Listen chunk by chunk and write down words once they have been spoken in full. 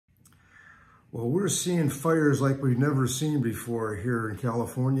Well, we're seeing fires like we've never seen before here in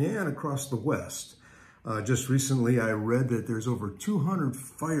California and across the West. Just recently, I read that there's over 200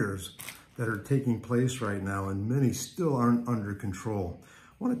 fires that are taking place right now, and many still aren't under control.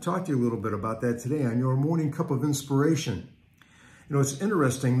 I want to talk to you a little bit about that today on your morning cup of inspiration. You know, it's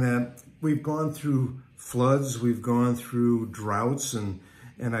interesting that we've gone through floods, we've gone through droughts, and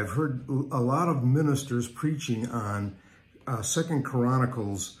I've heard a lot of ministers preaching on 2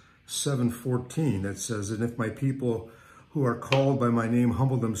 Chronicles 7:14 that says, "And if my people who are called by my name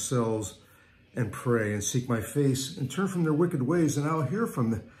humble themselves and pray and seek my face and turn from their wicked ways, and I'll hear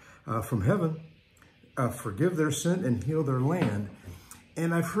from heaven, forgive their sin and heal their land."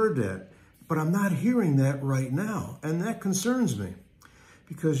 And I've heard that, but I'm not hearing that right now. And that concerns me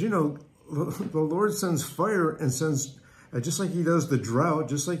because, you know, the Lord sends fire and sends, just like he does the drought,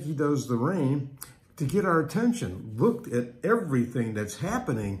 just like he does the rain, to get our attention. Look at everything that's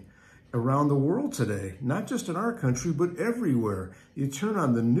happening around the world today, not just in our country, but everywhere. You turn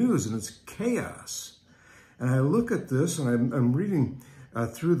on the news and it's chaos. And I look at this and I'm reading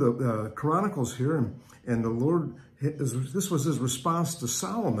through the Chronicles here, and the Lord, this was his response to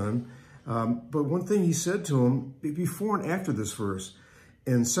Solomon. But one thing he said to him before and after this verse,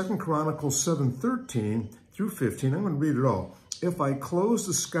 in 2 Chronicles 7:13 through 15, I'm going to read it all. "If I close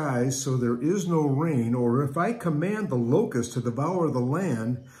the skies so there is no rain, or if I command the locusts to devour the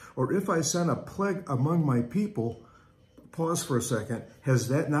land, or if I send a plague among my people," pause for a second, has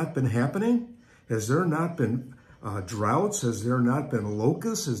that not been happening? Has there not been droughts? Has there not been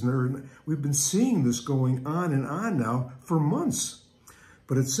locusts? We've been seeing this going on and on now for months.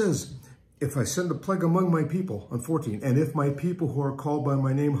 But it says, "If I send a plague among my people," on 14, "and if my people who are called by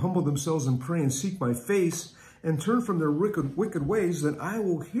my name humble themselves and pray and seek my face and turn from their wicked ways, then I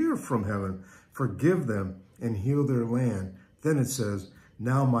will hear from heaven, forgive them, and heal their land." Then it says,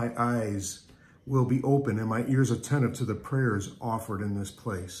 "Now my eyes will be open and my ears attentive to the prayers offered in this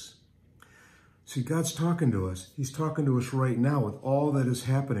place." See, God's talking to us. He's talking to us right now with all that is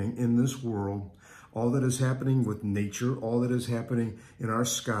happening in this world, all that is happening with nature, all that is happening in our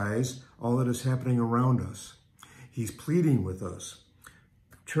skies, all that is happening around us. He's pleading with us.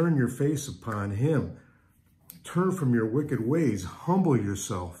 Turn your face upon him. Turn from your wicked ways. Humble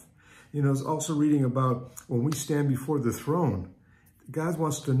yourself. You know, I was also reading about when we stand before the throne, God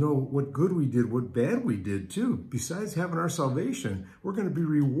wants to know what good we did, what bad we did too. Besides having our salvation, we're going to be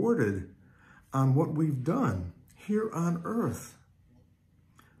rewarded on what we've done here on earth.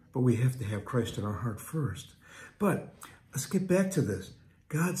 But we have to have Christ in our heart first. But let's get back to this.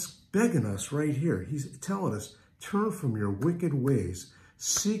 God's begging us right here. He's telling us, turn from your wicked ways.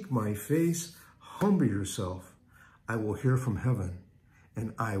 Seek my face. Humble yourself. I will hear from heaven,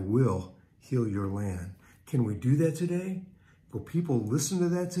 and I will heal your land. Can we do that today? Will people listen to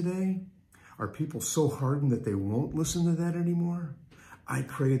that today? Are people so hardened that they won't listen to that anymore? I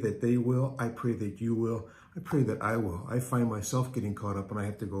pray that they will. I pray that you will. I pray that I will. I find myself getting caught up and I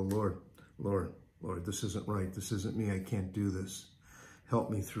have to go, Lord, this isn't right. This isn't me. I can't do this. Help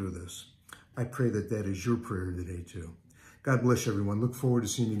me through this. I pray that that is your prayer today too. God bless everyone. Look forward to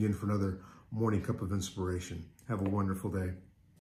seeing you again for another morning cup of inspiration. Have a wonderful day.